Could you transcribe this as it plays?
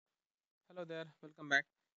Hello there, welcome back.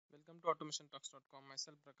 Welcome to automationtalks.com.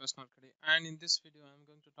 Myself Prakash Narkade, and in this video I'm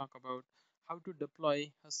going to talk about how to deploy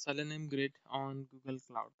a Selenium Grid on Google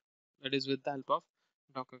Cloud. That is with the help of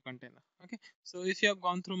Docker container. Okay, so if you have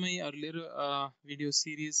gone through my earlier video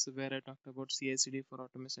series where I talked about CI/CD for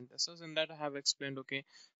automation testers, in that I have explained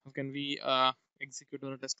how can we execute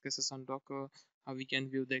our test cases on Docker, how we can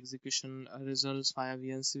view the execution results via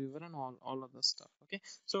VNC Viewer, and all of the stuff. Okay,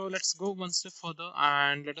 so let's go one step further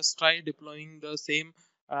and let us try deploying the same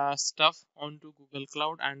stuff onto Google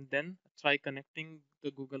Cloud, and then try connecting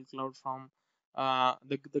the Google Cloud from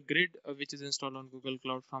the grid which is installed on Google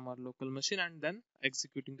Cloud from our local machine, and then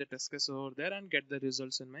executing the test case over there and get the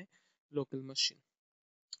results in my local machine.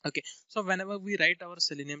 Okay, so whenever we write our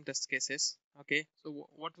Selenium test cases, okay, so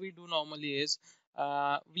what we do normally is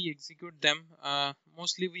we execute them,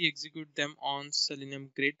 mostly we execute them on Selenium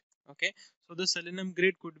Grid. Okay, so the Selenium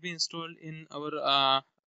Grid could be installed in our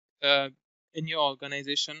uh, in your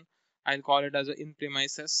organization. I'll call it as a in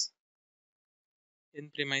premises.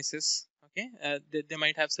 Okay, they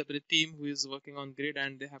might have separate team who is working on grid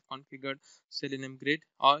and they have configured Selenium Grid,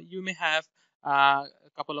 or you may have a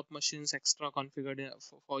couple of machines extra configured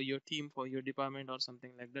for your team, for your department, or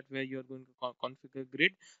something like that, where you're going to configure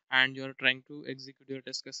grid and you're trying to execute your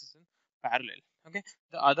test cases in parallel. Okay,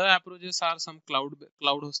 the other approaches are some cloud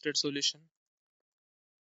hosted solution.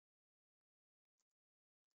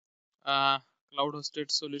 uh, Cloud hosted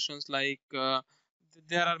solutions like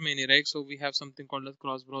there are many, right? So we have something called as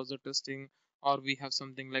cross browser testing, or we have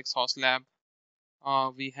something like Sauce Lab,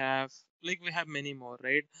 we have we have many more,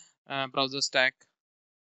 right? Browser stack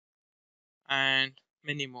and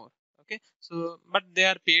many more. Okay, so but they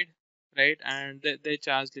are paid, right? And they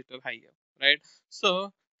charge little higher, right?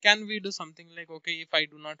 So can we do something like, okay, if I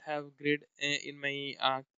do not have grid in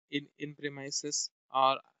my in premises,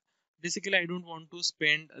 or basically I don't want to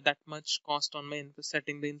spend that much cost on my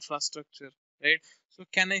setting the infrastructure, right? So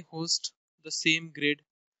can I host the same grid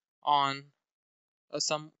on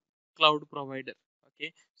some cloud provider?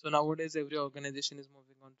 Okay, so nowadays every organization is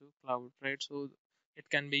moving on to cloud, right? So it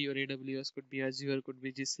can be your AWS, could be Azure, could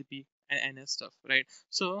be GCP, and stuff, right?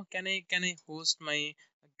 So can I host my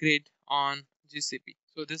grid on GCP?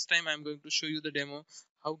 So this time I'm going to show you the demo,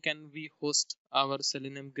 how can we host our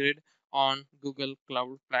Selenium Grid on Google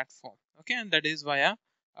Cloud platform. Okay, and that is via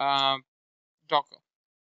uh, Docker.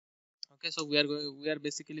 Okay, so we are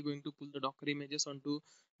basically going to pull the Docker images onto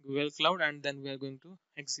Google Cloud, and then we are going to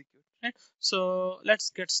execute, right? So let's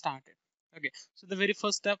get started. Okay, so the very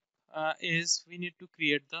first step is we need to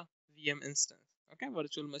create the VM instance. Okay,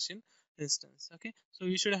 virtual machine instance. Okay, so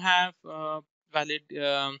you should have valid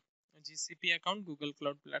GCP account, Google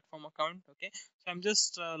Cloud Platform account. Okay, so I'm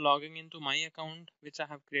just logging into my account which I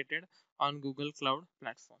have created on Google Cloud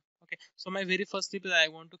Platform. Okay, so my very first step is I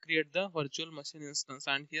want to create the virtual machine instance,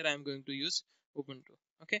 and here I am going to use Ubuntu.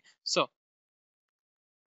 Okay, so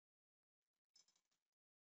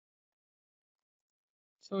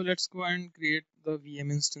let's go and create the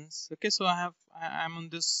VM instance. Okay, so I'm on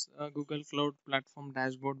this Google Cloud Platform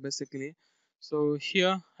dashboard basically. So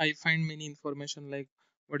here I find many information like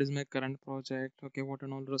what is my current project, okay, what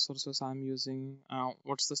and all resources I'm using,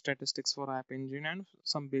 what's the statistics for App Engine, and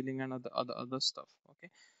some billing and other stuff. Okay,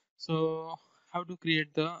 so how to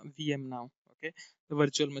create the VM now? Okay, the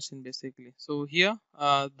virtual machine basically. So here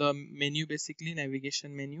the menu, basically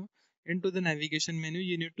navigation menu. Into the navigation menu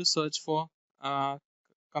you need to search for uh,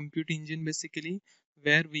 compute engine basically,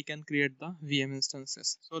 where we can create the VM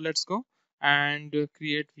instances. So let's go and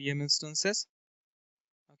create VM instances.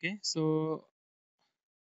 Okay, so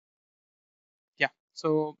yeah,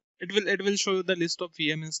 so it will show you the list of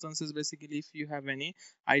VM instances basically, if you have any.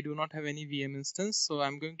 I do not have any VM instance, so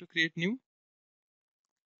I'm going to create new.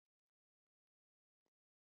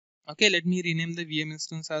 Okay, let me rename the VM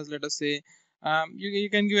instance as, let us say, you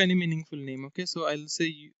can give any meaningful name. Okay, so I'll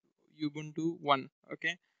say Ubuntu 1.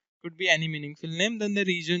 Okay, could be any meaningful name. Then the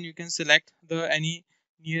region, you can select the any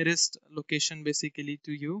nearest location basically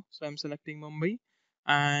to you. So I'm selecting Mumbai,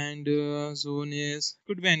 and zone is,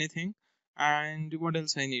 could be anything. And what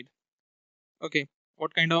else I need? Okay,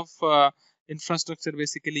 what kind of infrastructure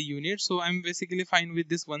basically you need? So I'm basically fine with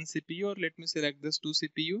this one CPU, or let me select this two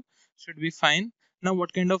CPU, should be fine. Now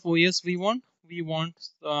what kind of OS we want? We want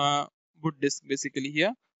boot disk basically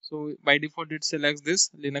here. So by default it selects this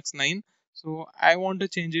Linux 9. So I want to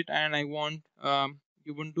change it, and I want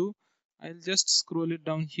Ubuntu. I'll just scroll it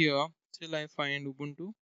down here till I find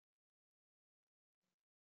Ubuntu.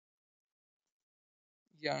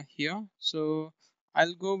 Yeah, here. So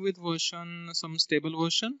I'll go with version, some stable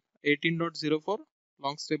version 18.04,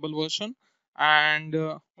 long stable version. and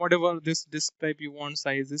whatever this disk type you want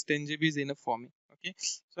size is 10 GB is enough for me. Okay,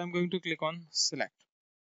 so I'm going to click on select.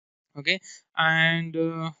 Okay, and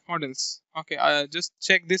what else? Okay, just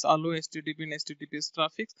check this allow HTTP and HTTPS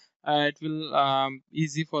traffic. It will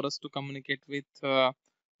easy for us to communicate with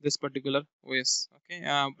this particular OS. Okay,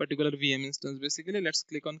 particular VM instance. Basically, let's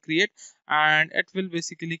click on create, and it will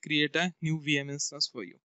basically create a new VM instance for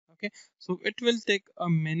you. Okay, so it will take a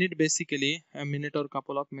minute, basically a minute or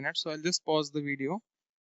couple of minutes. So I'll just pause the video.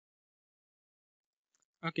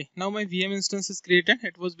 Okay, now my VM instance is created.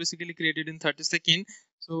 It was basically created in 30 seconds.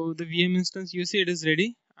 So the VM instance, you see it is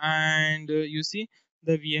ready, and you see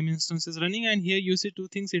the VM instance is running, and here you see two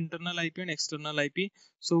things, internal IP and external IP.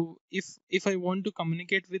 So if I want to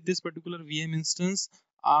communicate with this particular VM instance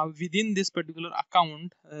within this particular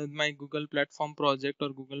account, my Google platform project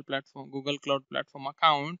or Google Cloud platform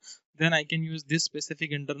account, then I can use this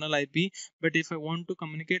specific internal IP. But if I want to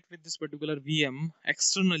communicate with this particular VM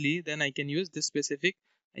externally, then I can use this specific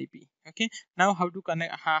IP. Okay, now how to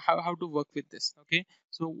connect, how to work with this. Okay,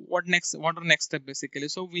 so what are next step basically?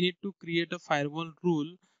 So we need to create a firewall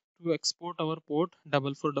rule to export our port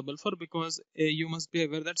 4444, because you must be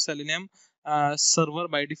aware that Selenium server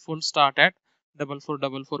by default start at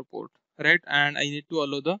 4444 port, right? And I need to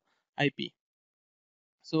allow the IP.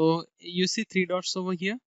 So you see three dots over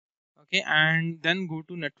here. Okay, and then go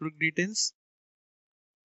to network details,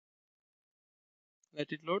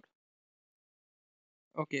 let it load.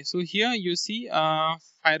 Okay, so here you see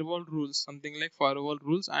firewall rules, something like firewall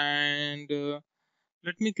rules, and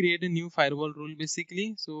let me create a new firewall rule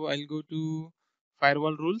basically. So I'll go to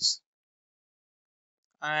firewall rules,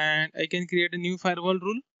 and I can create a new firewall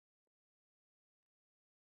rule.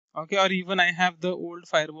 Okay, or even I have the old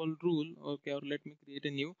firewall rule. Okay, or let me create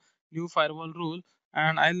a new firewall rule,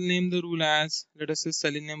 and I'll name the rule as, let us say,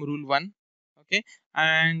 Selenium rule 1. Okay,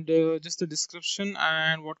 and just the description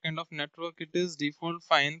and what kind of network it is. Default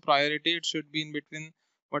fine, priority it should be in between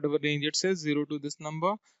whatever range it says, 0 to this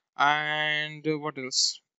number. And what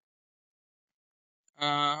else?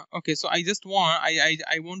 Okay, so I just want,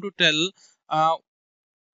 I want to tell uh,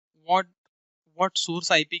 what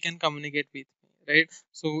source IP can communicate with me, right?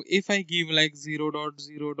 So if I give like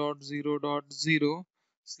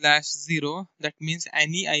 0.0.0.0/0, that means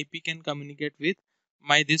any IP can communicate with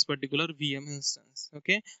my this particular VM instance.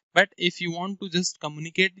 Okay, but if you want to just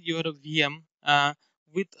communicate your VM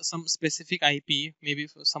with some specific IP, maybe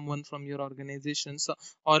for someone from your organization, so,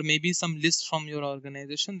 or maybe some list from your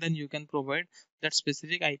organization, then you can provide that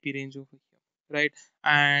specific IP range over here, right?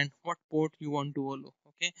 And what port you want to allow.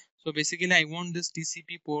 Okay, so basically I want this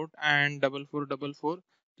TCP port and 4444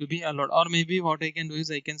 to be allowed, or maybe what I can do is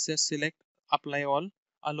I can just select apply all,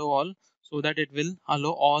 allow all, so that it will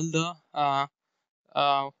allow all the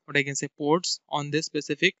what I can say ports on this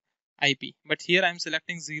specific IP. But here I'm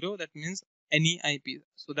selecting 0, that means any IP,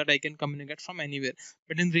 so that I can communicate from anywhere.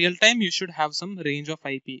 But in real time you should have some range of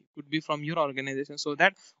IP, could be from your organization, so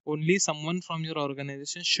that only someone from your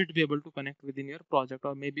organization should be able to connect within your project,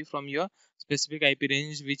 or maybe from your specific IP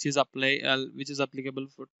range which is which is applicable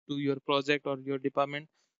to your project or your department,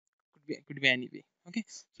 could be any way. Okay,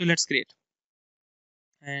 so let's create,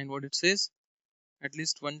 and what it says, at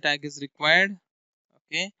least one tag is required.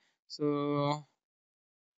 Okay, so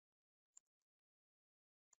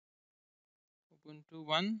Ubuntu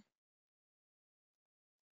 1.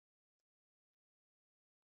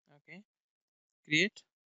 Okay, create,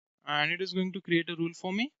 and it is going to create a rule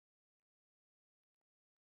for me.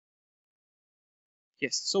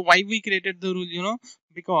 Yes, so why we created the rule,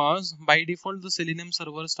 because by default the Selenium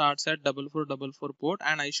server starts at 4444 port,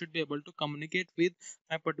 and I should be able to communicate with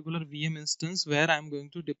my particular VM instance where I'm going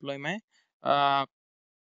to deploy my uh,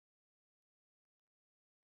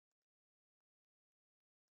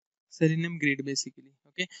 Selenium Grid basically.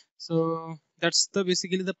 Okay, so that's the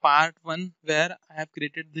basically the part one where I have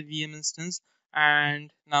created the VM instance,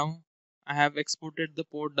 and now I have exported the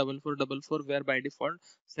port 4444 where by default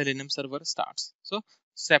Selenium server starts. So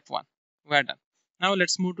step one, we're done. Now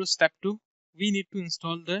let's move to step two. We need to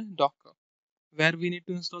install the Docker. Where we need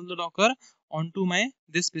to install the Docker? Onto my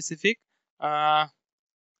this specific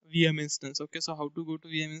VM instance. Okay, so how to go to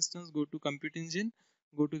VM instance? Go to compute engine,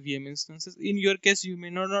 go to VM instances. In your case, you may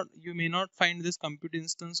not find this compute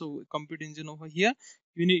instance or compute engine over here.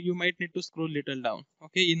 You might need to scroll little down.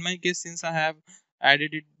 Okay, in my case, since I have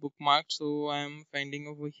added it bookmarked, so I am finding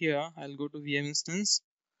over here. I'll go to VM instance,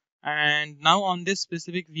 and now on this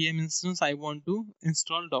specific VM instance I want to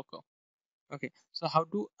install Docker. Okay, so how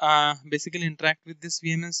to basically interact with this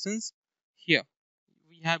VM instance? Here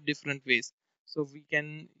we have different ways, so we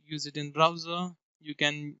can use it in browser, you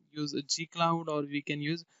can use a G Cloud, or we can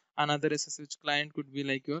use another SSH client could be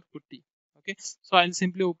like your putty. Okay, so I'll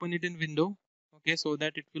simply open it in window. Okay, so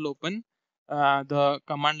that it will open the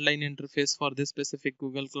command line interface for this specific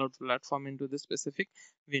Google Cloud platform into this specific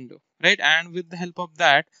window, right? And with the help of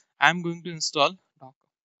that, I'm going to install Docker.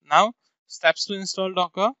 Now, steps to install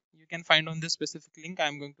Docker you can find on this specific link.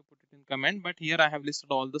 I'm going to put it in comment, but here I have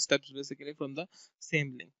listed all the steps basically from the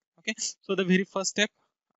same link. Okay, so the very first step,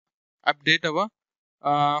 update our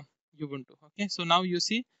uh, Ubuntu. Okay, so now you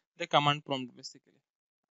see the command prompt basically.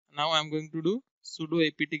 Now I'm going to do sudo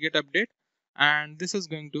apt get update, and this is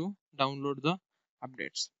going to download the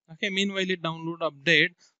updates. Okay, meanwhile it download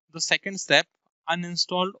update, the second step,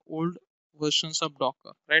 uninstalled old versions of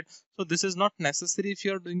Docker, right? So this is not necessary if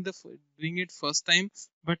you are doing it first time,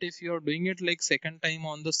 but if you are doing it like second time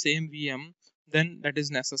on the same VM, then that is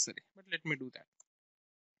necessary. But let me do that.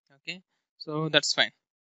 Okay, so that's fine.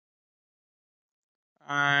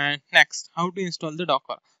 And next, how to install the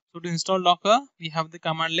Docker. So to install Docker, we have the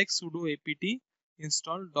command like sudo apt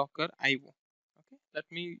install docker io. Okay, let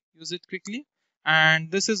me use it quickly, and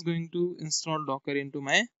this is going to install Docker into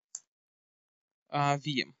my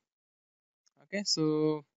VM. Okay,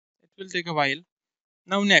 so it will take a while.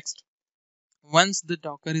 Now next, once the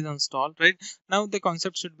Docker is installed, right, now the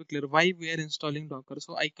concept should be clear why we are installing Docker.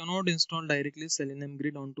 So I cannot install directly Selenium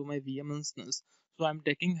Grid onto my VM instance, so I'm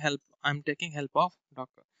taking help of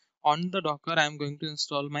Docker. On the Docker I'm going to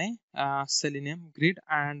install my Selenium Grid,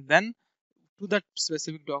 and then to that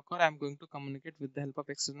specific Docker I'm going to communicate with the help of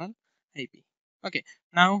external IP. Okay,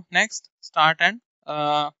 now next, start and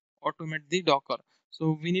automate the Docker.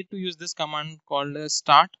 So we need to use this command called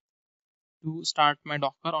start to start my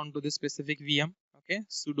Docker onto this specific VM. Okay,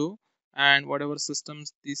 sudo and whatever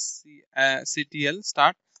systems this ctl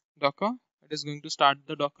start Docker, it is going to start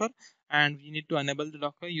the Docker, and we need to enable the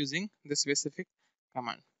Docker using this specific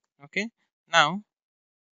command. Okay, now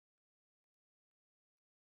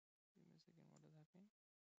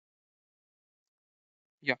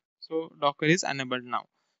yeah, so Docker is enabled now.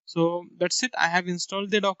 So that's it, I have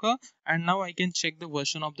installed the Docker, and now I can check the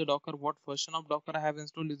version of the Docker, what version of Docker I have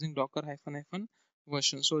installed using docker ----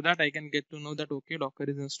 version, so that I can get to know that okay, Docker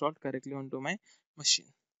is installed correctly onto my machine.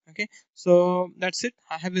 Okay, so that's it,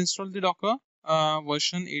 I have installed the Docker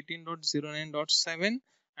version 18.09.7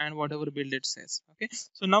 and whatever build it says. Okay,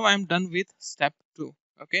 so now I am done with step 2.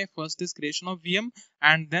 Okay, first is creation of VM,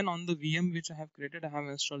 and then on the VM which I have created I have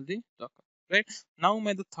installed the Docker, right? Now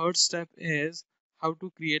the third step is how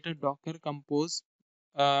to create a Docker compose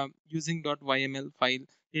using .yml file,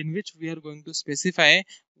 in which we are going to specify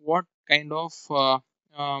what kind of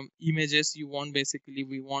images you want. Basically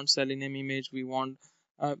we want Selenium image, we want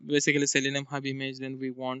basically Selenium hub image, then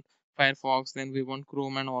we want Firefox, then we want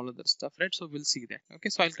Chrome and all other stuff, right? So we'll see that. Okay,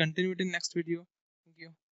 so I'll continue it in next video.